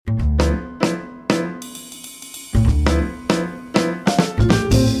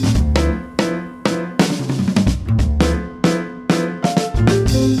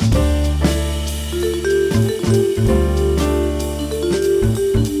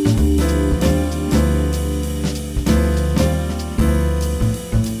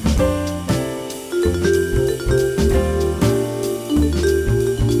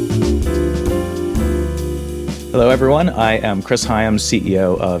everyone. I am Chris Hyams,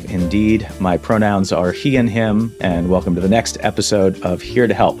 CEO of Indeed. My pronouns are he and him, and welcome to the next episode of Here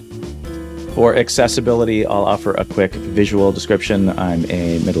to Help. For accessibility, I'll offer a quick visual description. I'm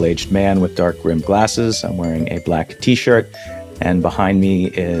a middle-aged man with dark-rimmed glasses. I'm wearing a black t-shirt, and behind me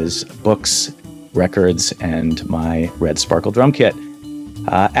is books, records, and my red sparkle drum kit.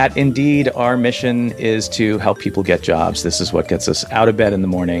 At Indeed, our mission is to help people get jobs. This is what gets us out of bed in the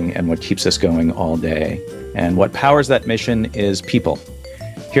morning and what keeps us going all day. And what powers that mission is people.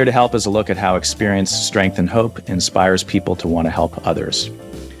 Here to Help is a look at how experience, strength, and hope inspires people to want to help others.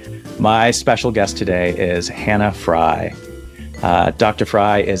 My special guest today is Hannah Fry. Dr.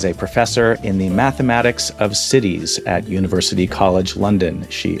 Fry is a professor in the mathematics of cities at University College London.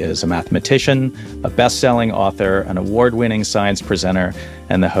 She is a mathematician, a best-selling author, an award-winning science presenter,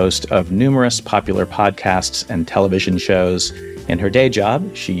 and the host of numerous popular podcasts and television shows. In her day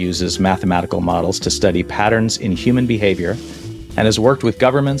job, she uses mathematical models to study patterns in human behavior and has worked with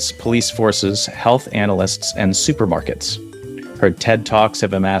governments, police forces, health analysts, and supermarkets. Her TED Talks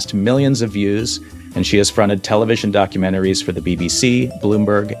have amassed millions of views, and she has fronted television documentaries for the BBC,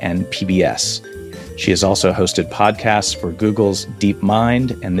 Bloomberg, and PBS. She has also hosted podcasts for Google's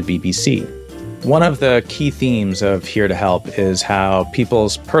Deepmind and the BBC. One of the key themes of Here to Help is how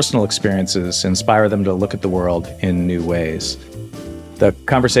people's personal experiences inspire them to look at the world in new ways. The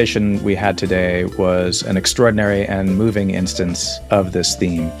conversation we had today was an extraordinary and moving instance of this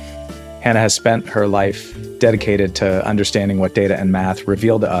theme. Hannah has spent her life dedicated to understanding what data and math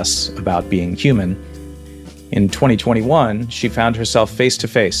reveal to us about being human. In 2021, she found herself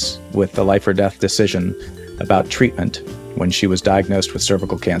face-to-face with the life or death decision about treatment when she was diagnosed with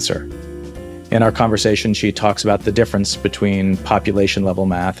cervical cancer. In our conversation, she talks about the difference between population-level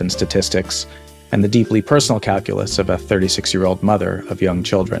math and statistics and the deeply personal calculus of a 36-year-old mother of young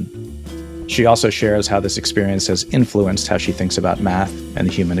children. She also shares how this experience has influenced how she thinks about math and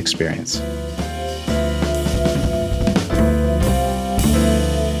the human experience.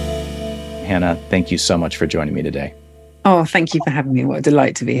 Hannah, thank you so much for joining me today. Oh, thank you for having me. What a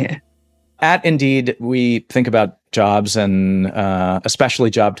delight to be here. At Indeed, we think about jobs and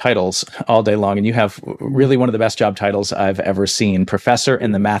especially job titles all day long. And you have really one of the best job titles I've ever seen, Professor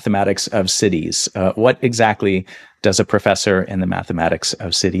in the Mathematics of Cities. What exactly does a professor in the mathematics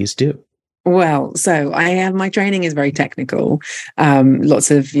of cities do? Well, so my training is very technical,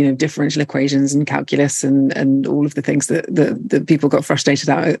 lots of, differential equations and calculus and all of the things that people got frustrated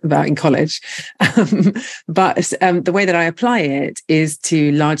about in college. But the way that I apply it is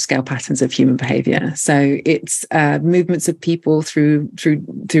to large scale patterns of human behavior. So it's movements of people through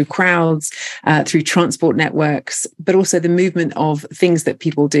crowds, through transport networks, but also the movement of things that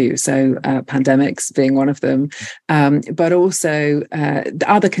people do. So pandemics being one of them, but also the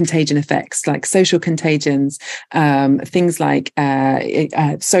other contagion effects, like social contagions, things like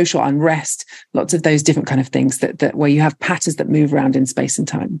social unrest, lots of those different kind of things that where you have patterns that move around in space and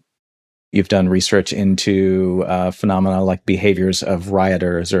time. You've done research into phenomena like behaviors of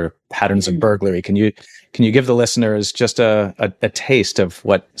rioters or patterns of burglary. Can you give the listeners just a taste of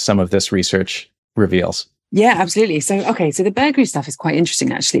what some of this research reveals? Yeah, absolutely. So the burglary stuff is quite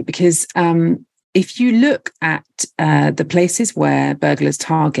interesting, actually, because if you look at the places where burglars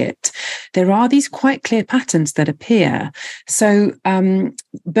target, there are these quite clear patterns that appear. So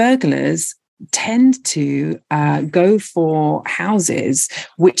burglars tend to go for houses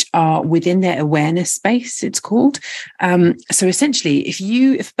which are within their awareness space, it's called. So essentially, if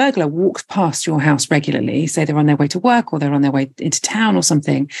a burglar walks past your house regularly, say they're on their way to work or they're on their way into town or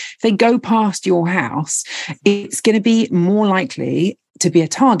something, if they go past your house, it's going to be more likely to be a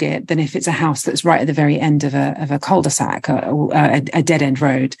target than if it's a house that's right at the very end of a cul-de-sac or a dead-end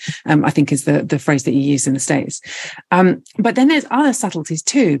road, I think is the phrase that you use in the States. But then there's other subtleties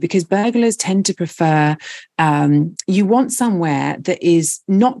too, because burglars tend to prefer, you want somewhere that is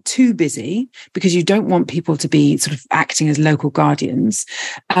not too busy because you don't want people to be sort of acting as local guardians.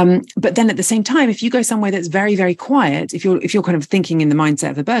 But then at the same time, if you go somewhere that's very, very quiet, if you're kind of thinking in the mindset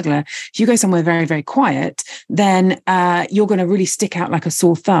of a burglar, if you go somewhere very, very quiet, then you're going to really stick out like a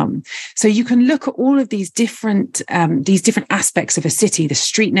sore thumb. So you can look at all of these different aspects of a city, the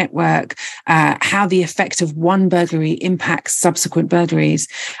street network, how the effect of one burglary impacts subsequent burglaries.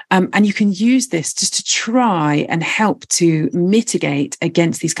 And you can use this just to try and help to mitigate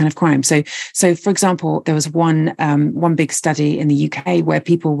against these kind of crimes. So for example, there was one big study in the UK where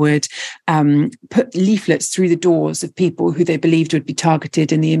people would put leaflets through the doors of people who they believed would be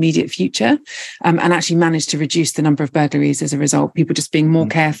targeted in the immediate future, and actually managed to reduce the number of burglaries as a result. People just being more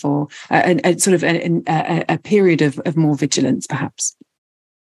careful, and sort of a period of more vigilance, perhaps.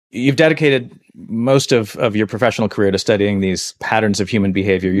 You've dedicated most of your professional career to studying these patterns of human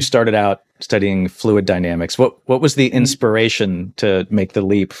behavior. You started out studying fluid dynamics. What was the inspiration to make the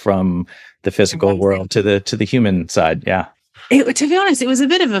leap from the physical world to the human side? Yeah. To be honest, it was a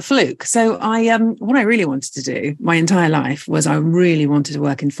bit of a fluke. So what I really wanted to do my entire life was I really wanted to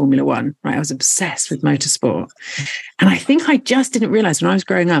work in Formula One, right? I was obsessed with motorsport. And I think I just didn't realize when I was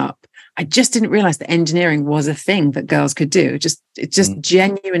growing up, I just didn't realize that engineering was a thing that girls could do. It just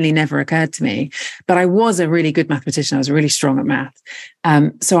genuinely never occurred to me. But I was a really good mathematician. I was really strong at math.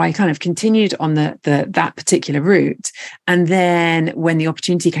 So I kind of continued on that particular route. And then when the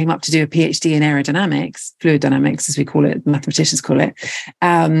opportunity came up to do a PhD in aerodynamics, fluid dynamics, as we call it, mathematicians call it,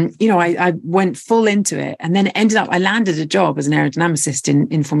 I went full into it, and then I landed a job as an aerodynamicist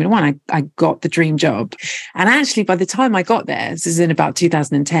in Formula One. I got the dream job. And actually, by the time I got there, this is in about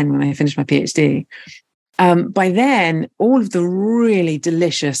 2010 when I finished my PhD, by then, all of the really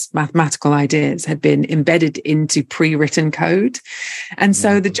delicious mathematical ideas had been embedded into pre-written code. And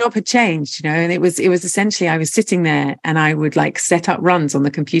so the job had changed, and it was essentially, I was sitting there and I would set up runs on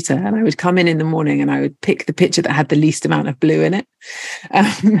the computer, and I would come in the morning and I would pick the picture that had the least amount of blue in it.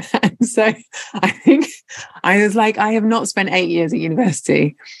 And so I think I was like, I have not spent 8 years at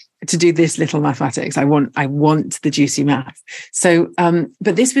university to do this little mathematics. I want the juicy math. So,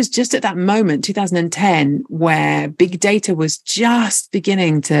 but this was just at that moment, 2010, where big data was just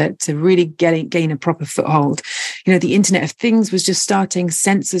beginning to really gain a proper foothold. The Internet of Things was just starting.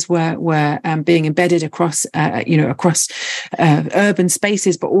 Sensors were being embedded across urban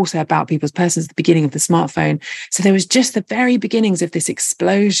spaces, but also about people's persons at the beginning of the smartphone. So there was just the very beginnings of this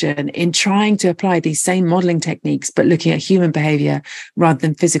explosion in trying to apply these same modeling techniques, but looking at human behavior rather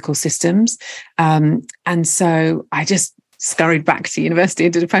than physical systems. And so I just scurried back to university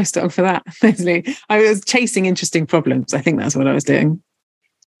and did a postdoc for that. Basically, I was chasing interesting problems. I think that's what I was doing.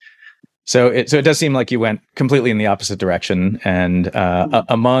 So it does seem like you went completely in the opposite direction. And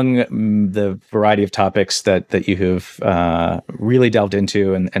among the variety of topics that you have really delved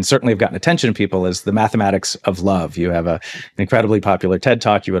into and certainly have gotten attention to people is the mathematics of love. You have an incredibly popular TED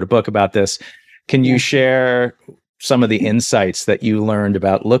Talk. You wrote a book about this. Can you share some of the insights that you learned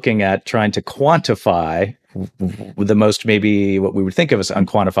about looking at trying to quantify the most, maybe what we would think of as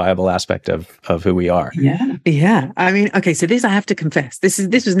unquantifiable aspect of who we are? Yeah. I mean, okay. So this, I have to confess, this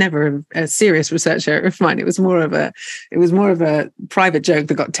was never a serious research area of mine. It was more of a private joke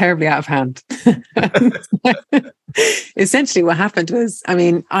that got terribly out of hand. Essentially what happened was, I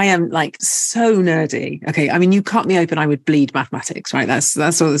mean, I am so nerdy. Okay. I mean, you cut me open, I would bleed mathematics, right?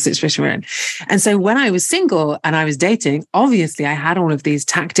 That's all the situation we're in. And so when I was single and I was dating, obviously I had all of these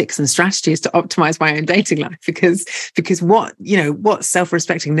tactics and strategies to optimize my own dating life because what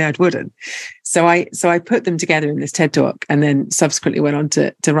self-respecting nerd wouldn't? So I put them together in this TED Talk and then subsequently went on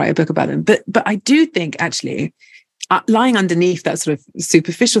to write a book about them. But I do think actually, lying underneath that sort of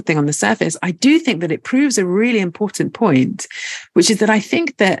superficial thing on the surface, I do think that it proves a really important point, which is that I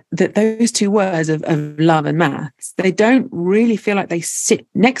think that those two words of love and maths, they don't really feel like they sit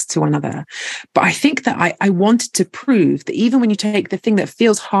next to one another. But I think that I wanted to prove that even when you take the thing that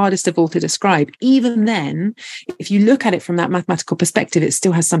feels hardest of all to describe, even then, if you look at it from that mathematical perspective, it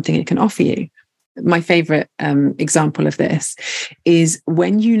still has something it can offer you. My favorite example of this is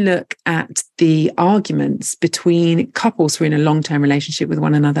when you look at the arguments between couples who are in a long-term relationship with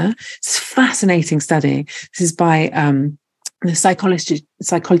one another. It's a fascinating study. This is by the psychologist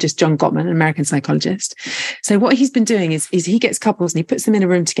John Gottman, an American psychologist. So what he's been doing is he gets couples and he puts them in a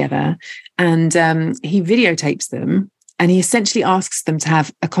room together and he videotapes them. And he essentially asks them to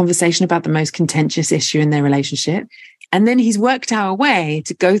have a conversation about the most contentious issue in their relationship. And then he's worked out a way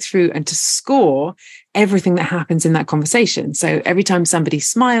to go through and to score everything that happens in that conversation. So every time somebody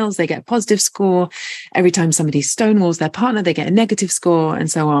smiles, they get a positive score. Every time somebody stonewalls their partner, they get a negative score,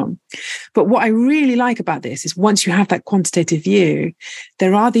 and so on. But what I really like about this is once you have that quantitative view,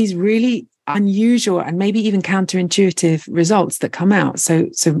 there are these really unusual and maybe even counterintuitive results that come out. So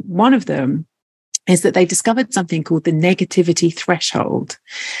one of them is that they discovered something called the negativity threshold.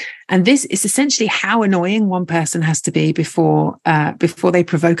 And this is essentially how annoying one person has to be before they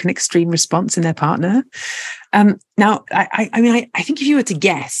provoke an extreme response in their partner. Now, I think if you were to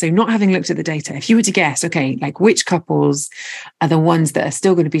guess, so not having looked at the data, if you were to guess, okay, which couples are the ones that are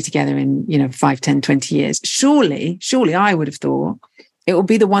still going to be together in, 5, 10, 20 years, surely I would have thought it will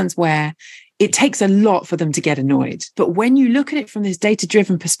be the ones where it takes a lot for them to get annoyed. But when you look at it from this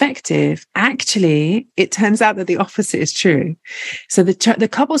data-driven perspective, actually, it turns out that the opposite is true. So the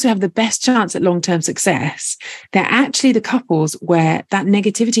couples who have the best chance at long-term success, they're actually the couples where that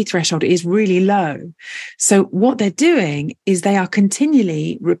negativity threshold is really low. So what they're doing is they are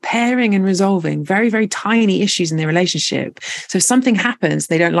continually repairing and resolving very, very tiny issues in their relationship. So if something happens,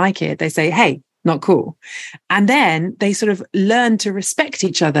 they don't like it, they say, hey, not cool. And then they sort of learn to respect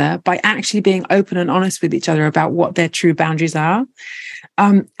each other by actually being open and honest with each other about what their true boundaries are.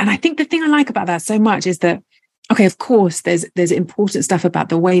 And I think the thing I like about that so much is that, okay, of course, there's important stuff about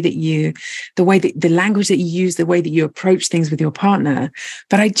the language that you use, the way that you approach things with your partner.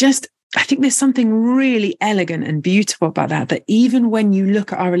 But I think there's something really elegant and beautiful about that even when you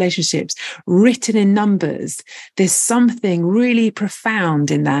look at our relationships written in numbers, there's something really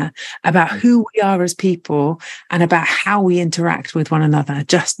profound in there about who we are as people and about how we interact with one another,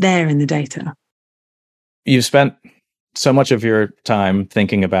 just there in the data. You've spent so much of your time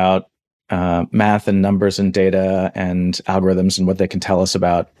thinking about math and numbers and data and algorithms and what they can tell us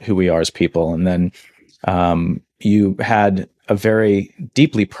about who we are as people. And then you had a very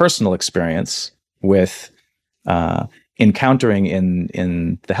deeply personal experience with encountering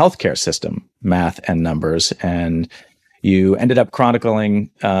in the healthcare system math and numbers, and you ended up chronicling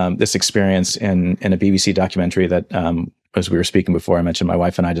this experience in a BBC documentary that, as we were speaking before, I mentioned my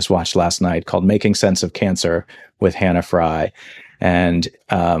wife and I just watched last night, called "Making Sense of Cancer" with Hannah Fry, and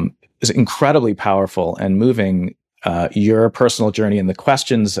it was incredibly powerful and moving. Your personal journey and the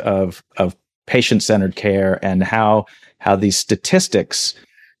questions of patient-centered care and how these statistics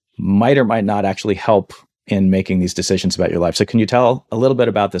might or might not actually help in making these decisions about your life. So can you tell a little bit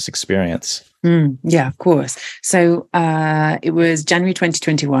about this experience? Yeah, of course. So it was January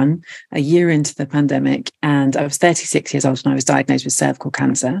 2021, a year into the pandemic, and I was 36 years old and I was diagnosed with cervical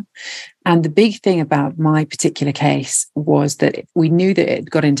cancer. And the big thing about my particular case was that we knew that it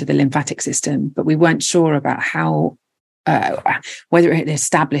got into the lymphatic system, but we weren't sure about whether it had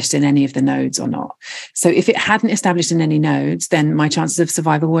established in any of the nodes or not. So if it hadn't established in any nodes, then my chances of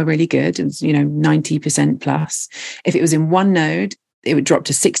survival were really good. It was, 90% plus. If it was in one node, it would drop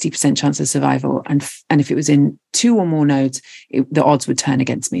to 60% chance of survival. And if it was in two or more nodes, the odds would turn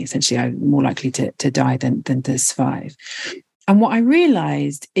against me. Essentially, I was more likely to die than to survive. And what I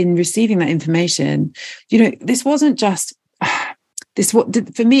realized in receiving that information, this wasn't just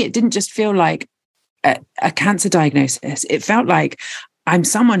for me, it didn't just feel like a cancer diagnosis. It felt like I'm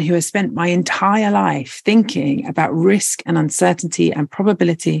someone who has spent my entire life thinking about risk and uncertainty and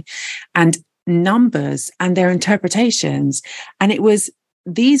probability and numbers and their interpretations. And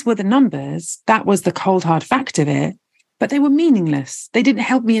these were the numbers. That was the cold, hard fact of it. But they were meaningless. They didn't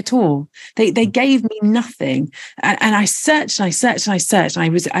help me at all. They gave me nothing. And I searched and I searched and I searched.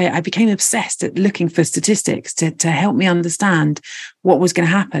 And I became obsessed at looking for statistics to help me understand what was going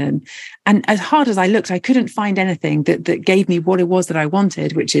to happen. And as hard as I looked, I couldn't find anything that gave me what it was that I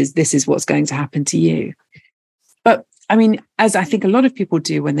wanted, which is, this is what's going to happen to you. But I mean, as I think a lot of people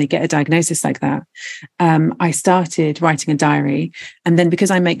do when they get a diagnosis like that, I started writing a diary. And then because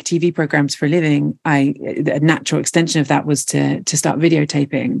I make TV programs for a living, a natural extension of that was to start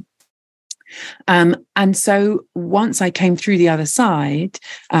videotaping. And so once I came through the other side,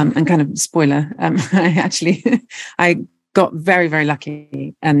 and kind of spoiler, I got very, very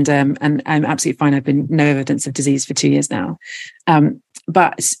lucky, and I'm absolutely fine. I've been no evidence of disease for 2 years now.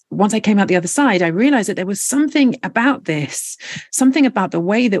 But once I came out the other side, I realized that there was something about the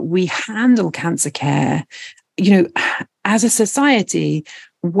way that we handle cancer care, as a society,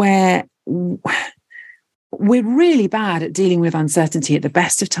 where we're really bad at dealing with uncertainty at the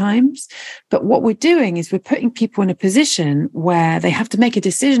best of times. But what we're doing is we're putting people in a position where they have to make a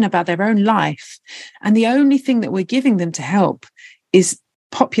decision about their own life. And the only thing that we're giving them to help is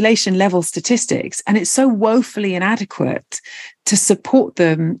population level statistics. And it's so woefully inadequate to support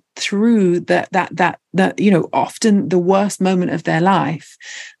them through that often the worst moment of their life.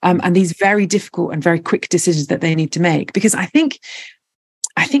 And these very difficult and very quick decisions that they need to make. Because I think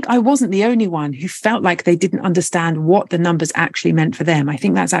I wasn't the only one who felt like they didn't understand what the numbers actually meant for them. I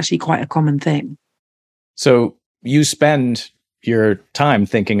think that's actually quite a common thing. So you spend your time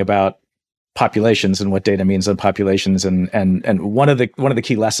thinking about populations and what data means on populations, and one of the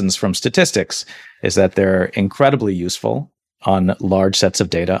key lessons from statistics is that they're incredibly useful on large sets of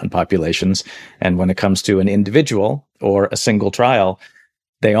data on populations, and when it comes to an individual or a single trial,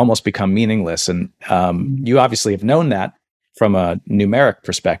 they almost become meaningless. And you obviously have known that from a numeric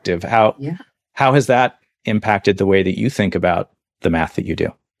perspective. How has that impacted the way that you think about the math that you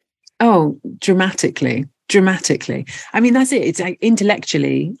do? Oh, dramatically. dramatically. I mean, that's it. It's like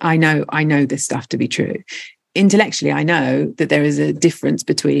intellectually, I know this stuff to be true. Intellectually, I know that there is a difference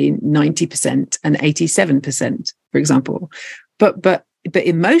between 90% and 87%, for example. But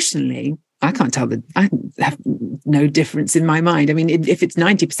emotionally, I can't tell that. I have no difference in my mind. I mean, if it's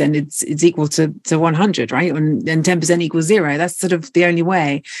 90%, it's equal to 100, right? And 10% equals 0. That's sort of the only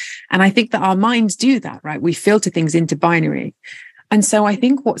way. And I think that our minds do that, right? We filter things into binary. And so I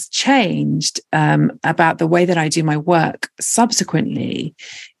think what's changed about the way that I do my work subsequently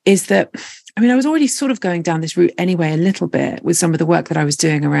is that, I mean, I was already sort of going down this route anyway, a little bit with some of the work that I was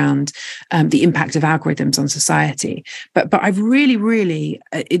doing around the impact of algorithms on society. But I've really,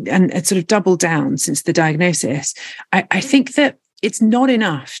 and sort of doubled down since the diagnosis. I think that it's not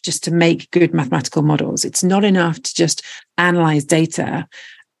enough just to make good mathematical models. It's not enough to just analyze data,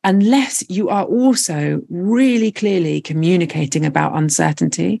 unless you are also really clearly communicating about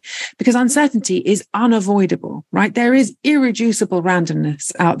uncertainty, because uncertainty is unavoidable, right? There is irreducible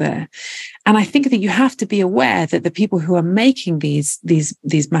randomness out there. And I think that you have to be aware that the people who are making these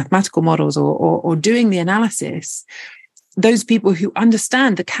mathematical models or doing the analysis, those people who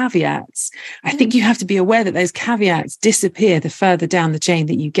understand the caveats, I think you have to be aware that those caveats disappear the further down the chain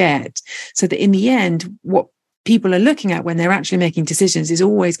that you get, so that in the end, what people are looking at when they're actually making decisions is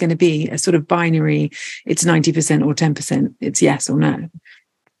always going to be a sort of binary. It's 90% or 10%. It's yes or no.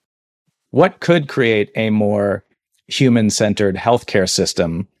 What could create a more human-centered healthcare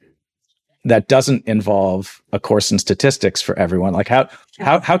system that doesn't involve a course in statistics for everyone? Like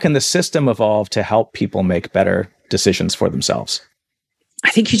how can the system evolve to help people make better decisions for themselves? I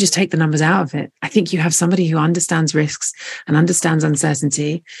think you just take the numbers out of it. I think you have somebody who understands risks and understands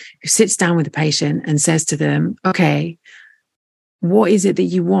uncertainty, who sits down with the patient and says to them, okay, what is it that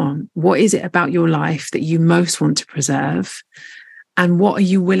you want? What is it about your life that you most want to preserve? And what are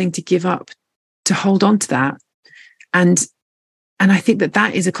you willing to give up to hold on to that? And I think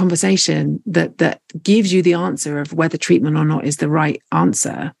that is a conversation that gives you the answer of whether treatment or not is the right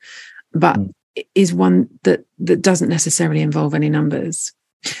answer, but is one that doesn't necessarily involve any numbers.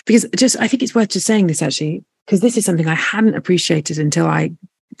 Because I think it's worth just saying this actually, because this is something I hadn't appreciated until I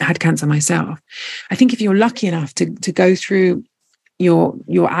had cancer myself. I think if you're lucky enough to go through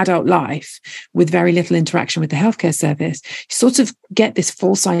your adult life with very little interaction with the healthcare service, you sort of get this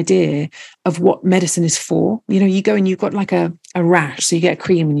false idea of what medicine is for. You know, you go and you've got like a rash, so you get a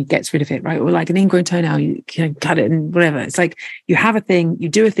cream and it gets rid of it, right? Or like an ingrown toenail, you can cut it and whatever. It's like you have a thing, you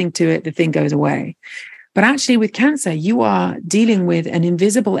do a thing to it, the thing goes away. But actually with cancer, you are dealing with an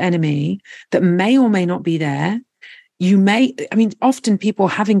invisible enemy that may or may not be there. Often people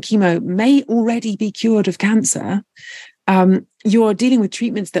having chemo may already be cured of cancer. You're dealing with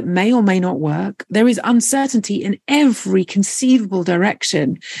treatments that may or may not work. There is uncertainty in every conceivable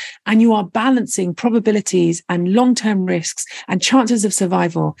direction, and you are balancing probabilities and long-term risks and chances of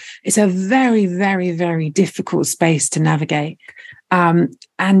survival. It's a very, very, very difficult space to navigate. And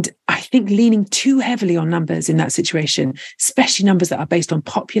I think leaning too heavily on numbers in that situation, especially numbers that are based on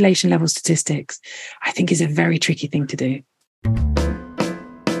population level statistics, I think is a very tricky thing to do.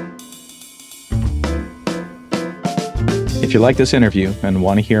 If you like this interview and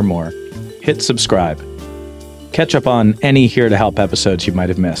want to hear more, hit subscribe. Catch up on any Here to Help episodes you might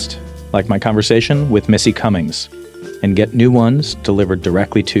have missed, like my conversation with Missy Cummings, and get new ones delivered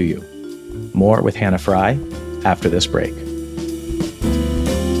directly to you. More with Hannah Fry after this break.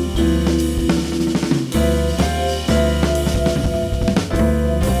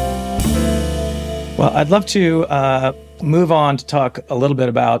 Well, I'd love to move on to talk a little bit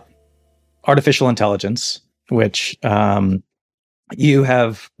about artificial intelligence, which you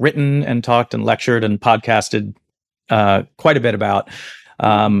have written and talked and lectured and podcasted quite a bit about.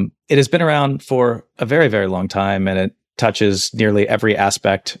 It has been around for a very, very long time, and it touches nearly every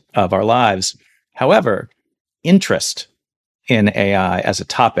aspect of our lives. However, interest in AI as a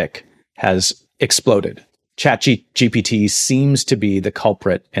topic has exploded. ChatGPT seems to be the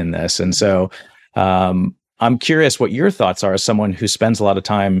culprit in this. And so I'm curious what your thoughts are as someone who spends a lot of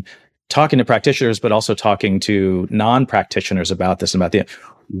time talking to practitioners, but also talking to non-practitioners about this, about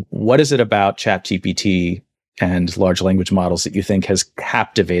what is it about ChatGPT and large language models that you think has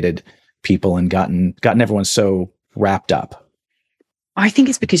captivated people and gotten everyone so wrapped up? I think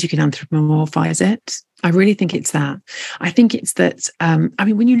it's because you can anthropomorphize it. I really think it's that. I think it's that,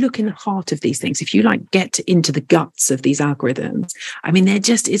 when you look in the heart of these things, if you get into the guts of these algorithms,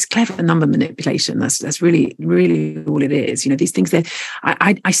 it's clever number manipulation. That's really, really all it is. These things that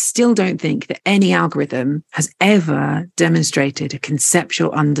I still don't think that any algorithm has ever demonstrated a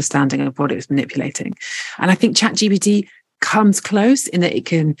conceptual understanding of what it's manipulating. And I think ChatGPT comes close in that it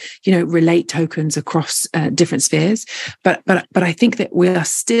can, relate tokens across different spheres. But I think that we are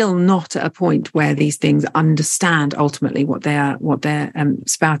still not at a point where these things understand ultimately what they're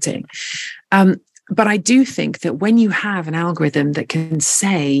spouting. But I do think that when you have an algorithm that can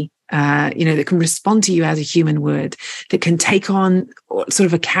say, that can respond to you as a human would, that can take on sort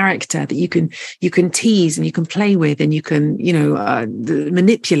of a character that you can tease and you can play with and you can,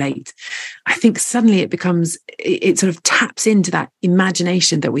 manipulate. I think suddenly it sort of taps into that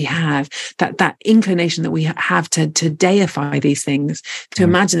imagination that we have, that inclination that we have to deify these things, to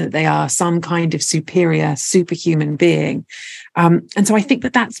imagine that they are some kind of superior, superhuman being. And so I think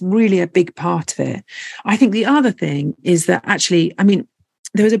that that's really a big part of it. I think the other thing is that actually,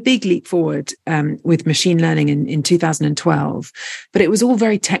 there was a big leap forward with machine learning in 2012, but it was all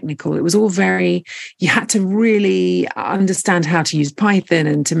very technical. It was all you had to really understand how to use Python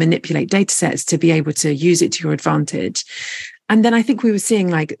and to manipulate data sets to be able to use it to your advantage. And then I think we were seeing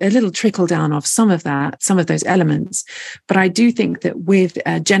like a little trickle down of some of those elements. But I do think that with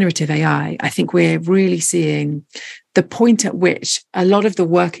generative AI, I think we're really seeing the point at which a lot of the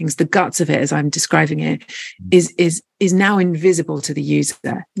workings, the guts of it, as I'm describing it, is now invisible to the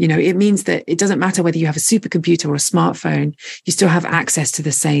user. It means that it doesn't matter whether you have a supercomputer or a smartphone, you still have access to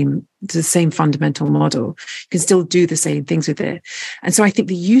the same fundamental model. You can still do the same things with it. And so I think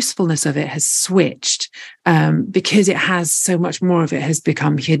the usefulness of it has switched because it has so much more of it has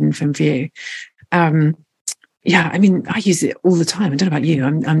become hidden from view. I use it all the time. I don't know about you.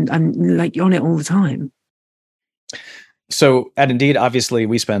 I'm like on it all the time. So at Indeed, obviously,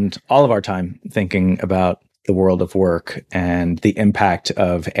 we spend all of our time thinking about the world of work and the impact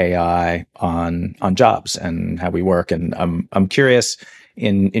of AI on jobs and how we work. And I'm curious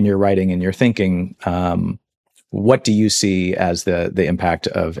in your writing and your thinking, what do you see as the impact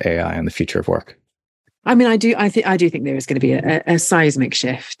of AI on the future of work? I do think there is going to be a seismic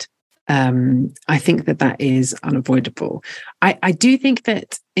shift. I think that is unavoidable. I do think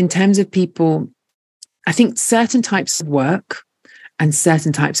that in terms of people, I think certain types of work and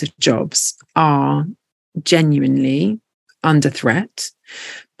certain types of jobs are genuinely under threat.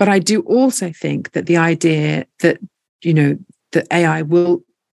 But I do also think that the idea that, that AI will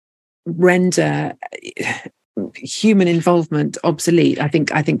render human involvement obsolete, I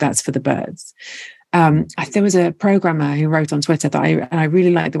think that's for the birds. There was a programmer who wrote on Twitter that I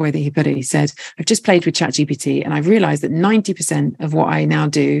really like the way that he put it. He said, I've just played with ChatGPT and I've realized that 90% of what I now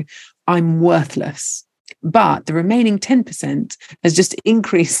do, I'm worthless. But the remaining 10% has just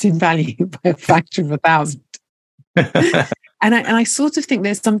increased in value by a factor of 1,000. And I sort of think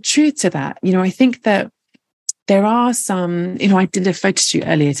there's some truth to that. I think that there are some, I did a photo shoot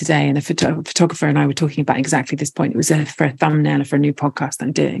earlier today and a photographer and I were talking about exactly this point. It was for a thumbnail for a new podcast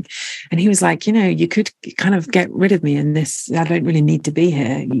I'm doing. And he was like, you could kind of get rid of me in this. I don't really need to be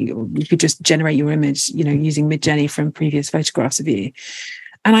here. You could just generate your image, using Midjourney from previous photographs of you.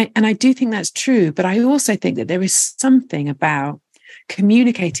 And I do think that's true, but I also think that there is something about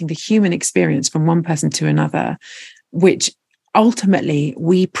communicating the human experience from one person to another, which ultimately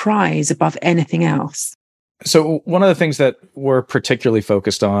we prize above anything else. So one of the things that we're particularly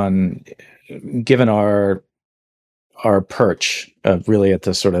focused on, given our perch really at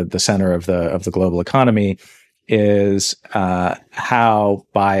the sort of the center of the global economy, is how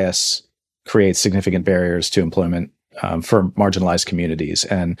bias creates significant barriers to employment for marginalized communities,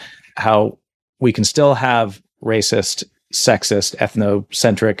 and how we can still have racist, sexist,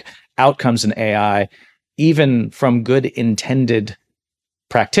 ethnocentric outcomes in AI, even from good intended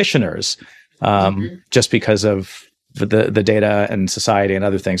practitioners, just because of the data and society and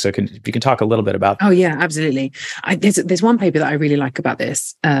other things. So if you can talk a little bit about. Oh yeah, absolutely. There's one paper that I really like about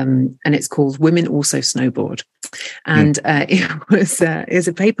this, and it's called "Women Also Snowboard," and it's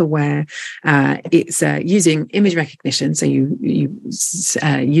a paper where it's using image recognition. So you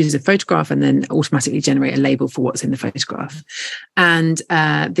use a photograph and then automatically generate a label for what's in the photograph. And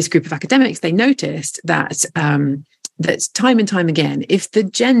this group of academics, they noticed that. That time and time again, if the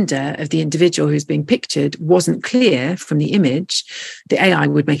gender of the individual who's being pictured wasn't clear from the image, the AI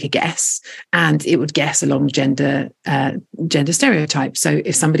would make a guess, and it would guess along gender stereotypes. So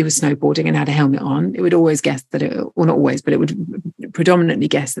if somebody was snowboarding and had a helmet on, it would always guess that not always, but it would predominantly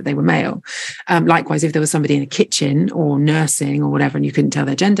guess that they were male. Likewise, if there was somebody in a kitchen or nursing or whatever, and you couldn't tell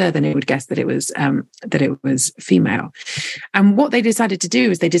their gender, then it would guess that it was female. And what they decided to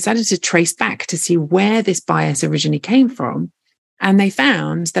do is they decided to trace back to see where this bias originally came from. And they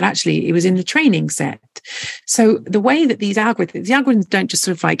found that actually it was in the training set. So the way that these algorithms don't just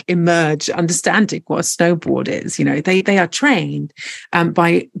sort of like emerge understanding what a snowboard is, they are trained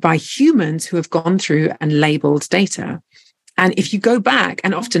by humans who have gone through and labeled data. And if you go back,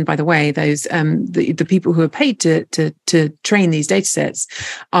 and often, by the way, those the people who are paid to train these data sets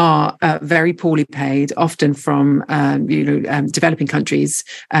are very poorly paid, often from developing countries.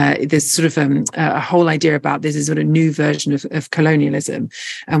 There's sort of a whole idea about this is sort of new version of colonialism,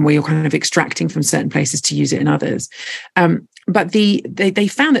 and where you're kind of extracting from certain places to use it in others. But they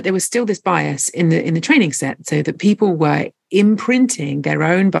found that there was still this bias in the training set, so that people were imprinting their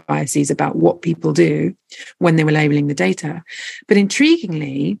own biases about what people do when they were labeling the data. But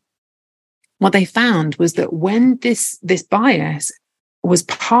intriguingly, what they found was that when this bias was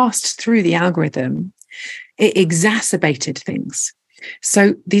passed through the algorithm, it exacerbated things.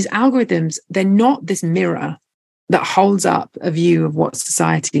 So these algorithms, they're not this mirror that holds up a view of what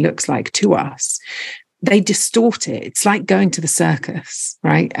society looks like to us. They distort it. It's like going to the circus,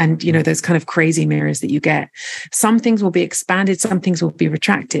 right? And, those kind of crazy mirrors that you get. Some things will be expanded, some things will be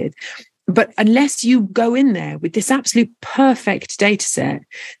retracted. But unless you go in there with this absolute perfect data set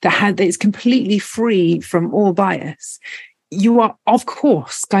that is completely free from all bias, you are, of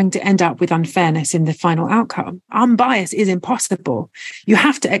course, going to end up with unfairness in the final outcome. Unbiased is impossible. You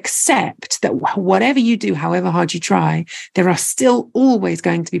have to accept that whatever you do, however hard you try, there are still always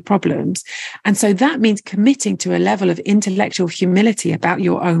going to be problems. And so that means committing to a level of intellectual humility about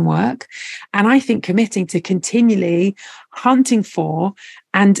your own work. And I think committing to continually hunting for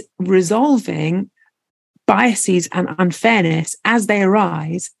and resolving biases and unfairness as they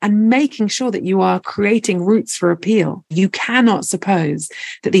arise, and making sure that you are creating routes for appeal. You cannot suppose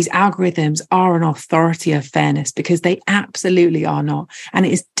that these algorithms are an authority of fairness, because they absolutely are not. And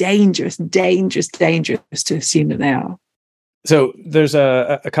it is dangerous to assume that they are. So there's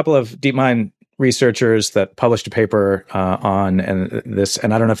a couple of Deepmind researchers that published a paper on this,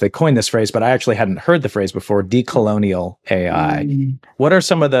 and I don't know if they coined this phrase, but I actually hadn't heard the phrase before, decolonial AI. What are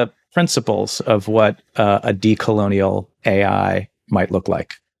some of the principles of what a decolonial AI might look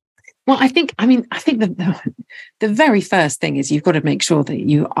like? Well, I think the very first thing is you've got to make sure that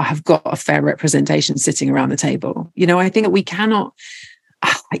you have got a fair representation sitting around the table. I think that we cannot,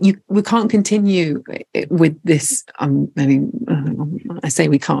 we can't continue with this. I say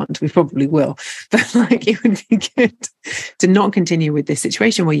we can't, we probably will, but it would be good to not continue with this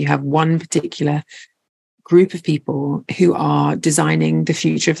situation where you have one particular group of people who are designing the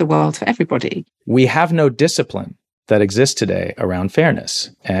future of the world for everybody. We have no discipline that exists today around fairness.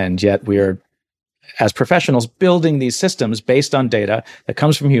 And yet we are, as professionals, building these systems based on data that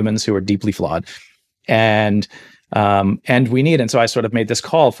comes from humans who are deeply flawed. And so I sort of made this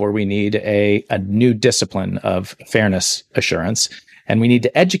call for, we need a new discipline of fairness assurance. And we need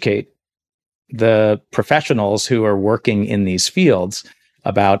to educate the professionals who are working in these fields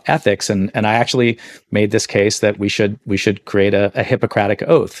about ethics. And I actually made this case that we should create a Hippocratic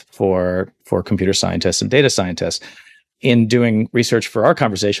oath for computer scientists and data scientists. In doing research for our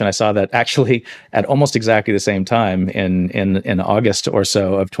conversation, I saw that actually at almost exactly the same time in August or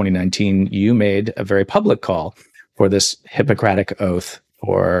so of 2019, you made a very public call for this Hippocratic oath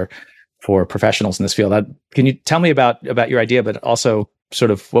for professionals in this field. Can you tell me about your idea, but also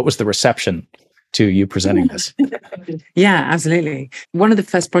sort of what was the reception to you presenting this? Yeah, absolutely. One of the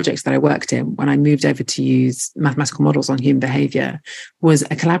first projects that I worked in when I moved over to use mathematical models on human behavior was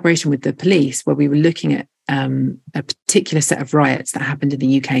a collaboration with the police, where we were looking at a particular set of riots that happened in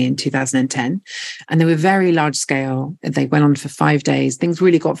the UK in 2010. And they were very large scale. They went on for 5 days. Things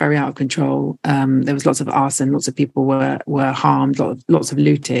really got very out of control. There was lots of arson, lots of people were harmed, lots of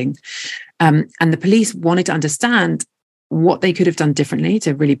looting. And the police wanted to understand what they could have done differently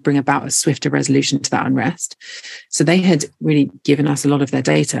to really bring about a swifter resolution to that unrest. So they had really given us a lot of their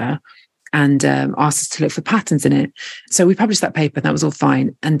data and asked us to look for patterns in it. So we published that paper, and that was all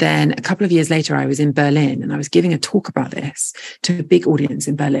fine. And then a couple of years later, I was in Berlin, and I was giving a talk about this to a big audience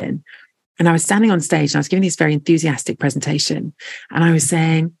in Berlin. And I was standing on stage, and I was giving this very enthusiastic presentation. And I was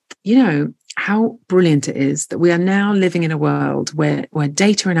saying, how brilliant it is that we are now living in a world where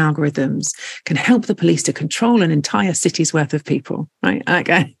data and algorithms can help the police to control an entire city's worth of people, right?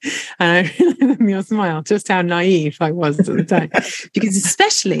 Okay. And I really your smile, just how naive I was at the time. Because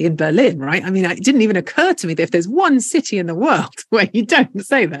especially in Berlin, right? It didn't even occur to me that if there's one city in the world where you don't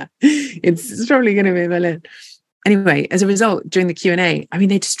say that, it's probably going to be Berlin. Anyway, as a result, during the Q&A,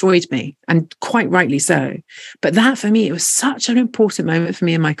 they destroyed me, and quite rightly so. But that, for me, it was such an important moment for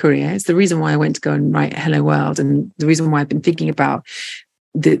me in my career. It's the reason why I went to go and write Hello World, and the reason why I've been thinking about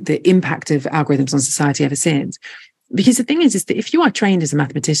the impact of algorithms on society ever since. Because the thing is that if you are trained as a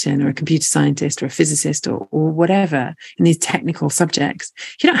mathematician or a computer scientist or a physicist or whatever in these technical subjects,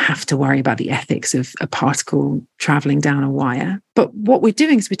 you don't have to worry about the ethics of a particle traveling down a wire. But what we're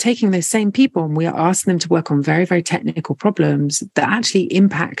doing is we're taking those same people and we are asking them to work on very, very technical problems that actually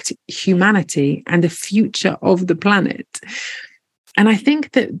impact humanity and the future of the planet. And I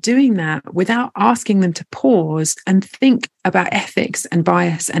think that doing that without asking them to pause and think about ethics and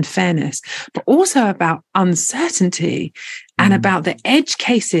bias and fairness, but also about uncertainty and about the edge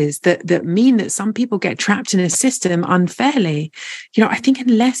cases that mean that some people get trapped in a system unfairly, I think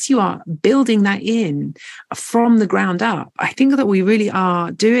unless you are building that in from the ground up, I think that we really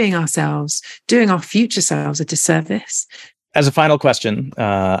are doing our future selves a disservice. As a final question,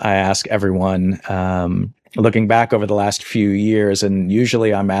 I ask everyone, looking back over the last few years, and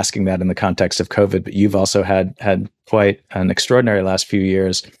usually I'm asking that in the context of COVID, but you've also had quite an extraordinary last few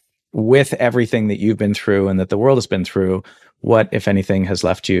years. With everything that you've been through and that the world has been through, what, if anything, has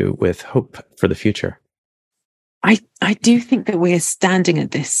left you with hope for the future? I do think that we are standing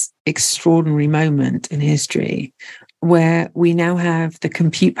at this extraordinary moment in history where we now have the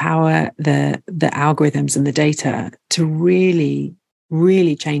compute power, the algorithms and the data to really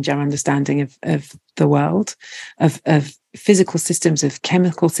change our understanding of the world, of physical systems, of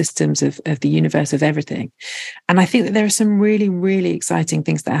chemical systems, of the universe, of everything. And I think that there are some really, really exciting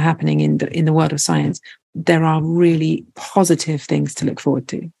things that are happening in the world of science. There are really positive things to look forward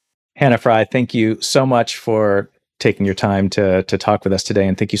to. Hannah Fry, thank you so much for taking your time to talk with us today.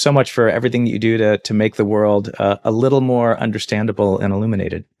 And thank you so much for everything that you do to make the world a little more understandable and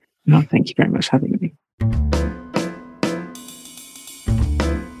illuminated. No, thank you very much for having me.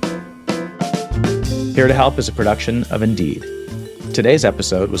 Here to Help is a production of Indeed. Today's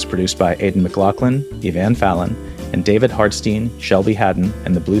episode was produced by Aidan McLaughlin, Evan Fallon, and David Hartstein, Shelby Haddon,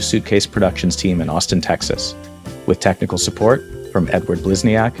 and the Blue Suitcase Productions team in Austin, Texas, with technical support from Edward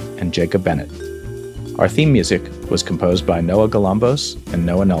Blizniak and Jacob Bennett. Our theme music was composed by Noah Galambos and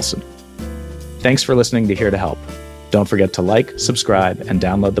Noah Nelson. Thanks for listening to Here to Help. Don't forget to like, subscribe, and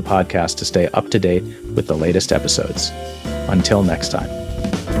download the podcast to stay up to date with the latest episodes. Until next time.